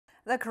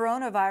The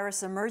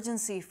coronavirus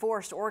emergency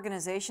forced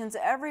organizations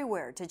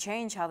everywhere to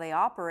change how they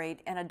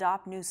operate and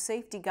adopt new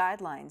safety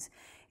guidelines.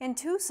 In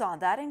Tucson,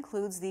 that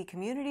includes the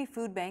Community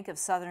Food Bank of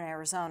Southern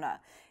Arizona.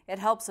 It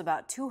helps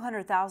about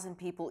 200,000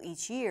 people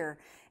each year,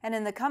 and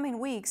in the coming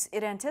weeks,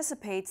 it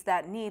anticipates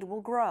that need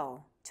will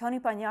grow. Tony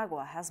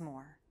Paniagua has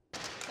more.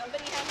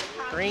 Somebody has a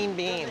copy. Green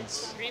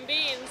beans. Green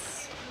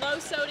beans. Low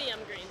sodium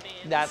green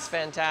beans. That's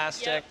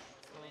fantastic. Yep.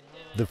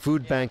 The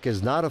food bank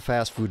is not a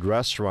fast food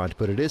restaurant,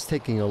 but it is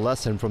taking a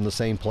lesson from the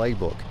same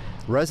playbook.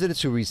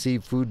 Residents who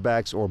receive food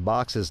bags or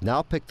boxes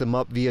now pick them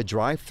up via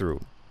drive-thru.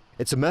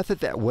 It's a method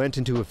that went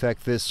into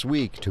effect this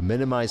week to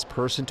minimize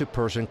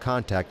person-to-person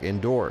contact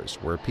indoors,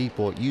 where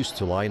people used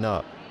to line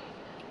up.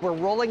 We're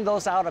rolling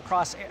those out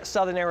across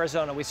southern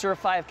Arizona. We serve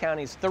 5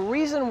 counties. The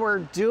reason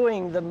we're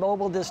doing the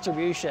mobile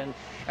distribution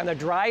and the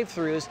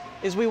drive-thrus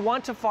is we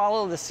want to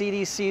follow the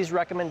CDC's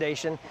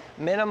recommendation,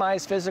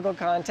 minimize physical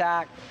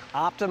contact,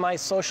 optimize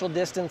social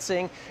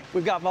distancing.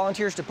 We've got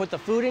volunteers to put the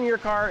food in your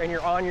car and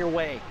you're on your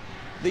way.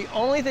 The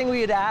only thing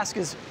we'd ask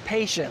is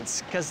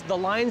patience, because the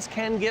lines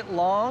can get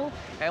long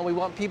and we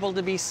want people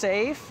to be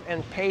safe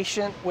and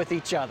patient with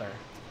each other.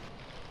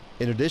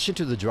 In addition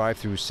to the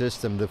drive-thru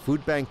system, the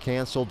food bank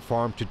canceled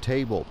Farm to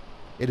Table.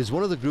 It is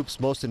one of the group's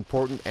most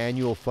important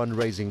annual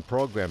fundraising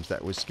programs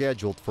that was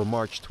scheduled for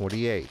March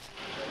 28th.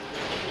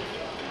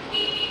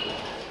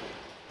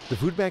 The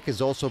food bank is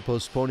also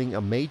postponing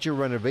a major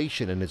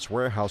renovation in its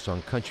warehouse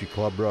on Country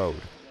Club Road.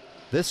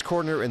 This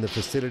corner in the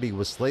facility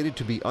was slated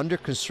to be under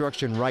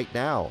construction right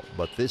now,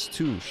 but this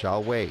too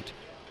shall wait.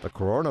 The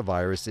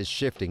coronavirus is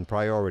shifting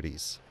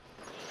priorities.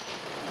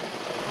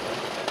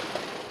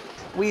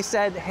 We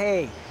said,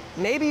 hey,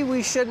 maybe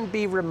we shouldn't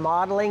be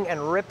remodeling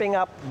and ripping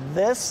up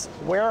this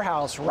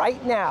warehouse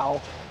right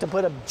now to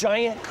put a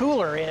giant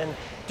cooler in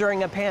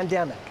during a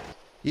pandemic.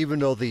 Even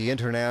though the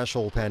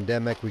international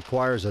pandemic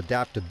requires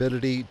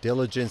adaptability,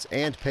 diligence,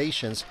 and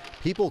patience,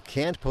 people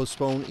can't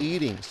postpone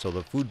eating, so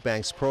the food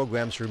bank's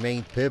programs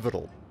remain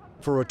pivotal.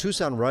 For a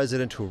Tucson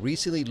resident who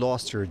recently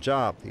lost her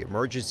job, the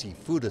emergency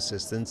food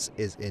assistance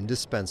is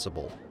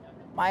indispensable.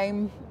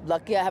 I'm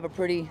lucky I have a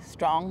pretty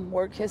strong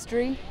work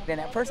history. And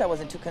at first I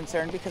wasn't too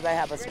concerned because I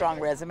have a strong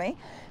resume.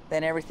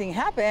 Then everything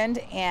happened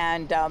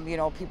and,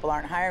 people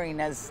aren't hiring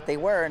as they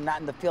were,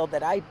 not in the field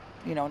that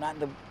not in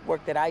the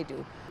work that I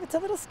do. It's a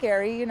little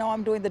scary,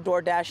 I'm doing the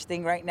DoorDash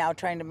thing right now,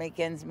 trying to make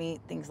ends meet,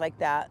 things like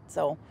that.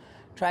 So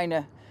trying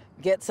to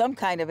get some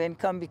kind of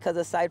income because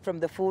aside from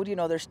the food,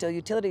 there's still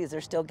utilities,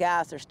 there's still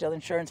gas, there's still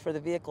insurance for the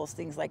vehicles,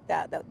 things like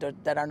that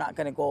are not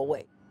going to go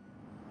away.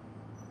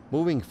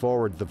 Moving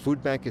forward, the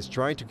food bank is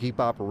trying to keep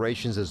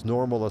operations as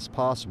normal as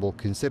possible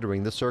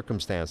considering the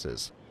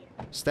circumstances.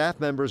 Staff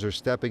members are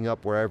stepping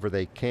up wherever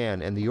they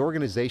can, and the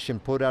organization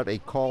put out a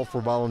call for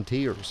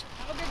volunteers.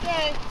 Have a good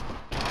day.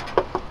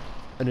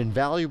 An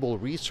invaluable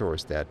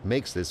resource that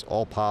makes this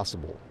all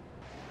possible.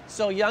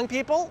 So young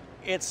people,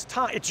 it's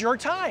your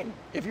time.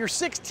 If you're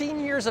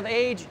 16 years of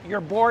age, you're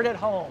bored at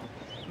home.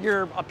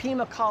 You're a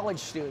Pima college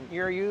student,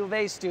 you're a U of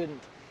A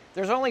student.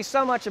 There's only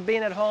so much of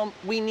being at home.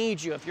 We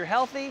need you. If you're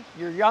healthy,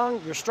 you're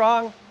young, you're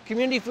strong,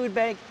 Community Food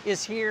Bank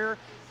is here.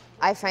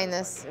 I find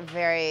this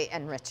very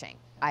enriching.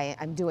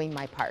 I'm doing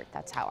my part.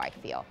 That's how I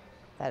feel.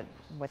 That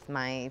with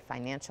my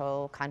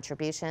financial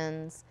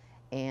contributions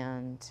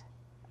and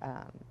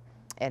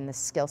the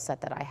skill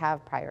set that I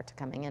have prior to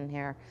coming in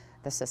here,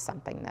 this is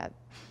something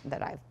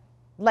that I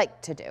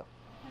like to do.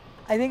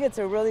 I think it's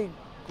a really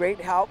great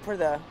help for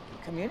the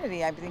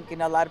community. I think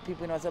a lot of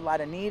people, there's a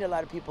lot of need. A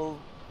lot of people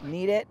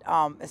need it,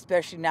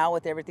 especially now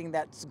with everything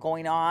that's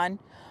going on.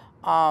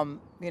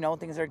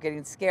 Things are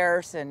getting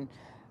scarce and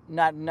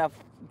not enough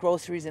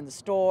groceries in the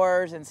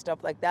stores and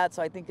stuff like that.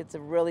 So I think it's a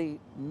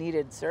really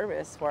needed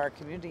service for our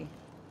community.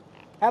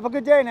 Have a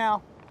good day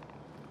now.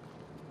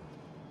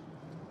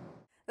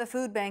 The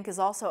food bank is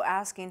also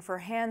asking for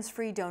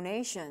hands-free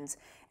donations.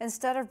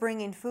 Instead of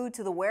bringing food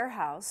to the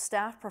warehouse,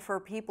 staff prefer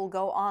people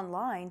go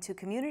online to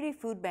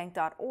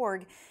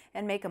communityfoodbank.org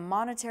and make a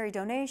monetary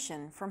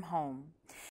donation from home.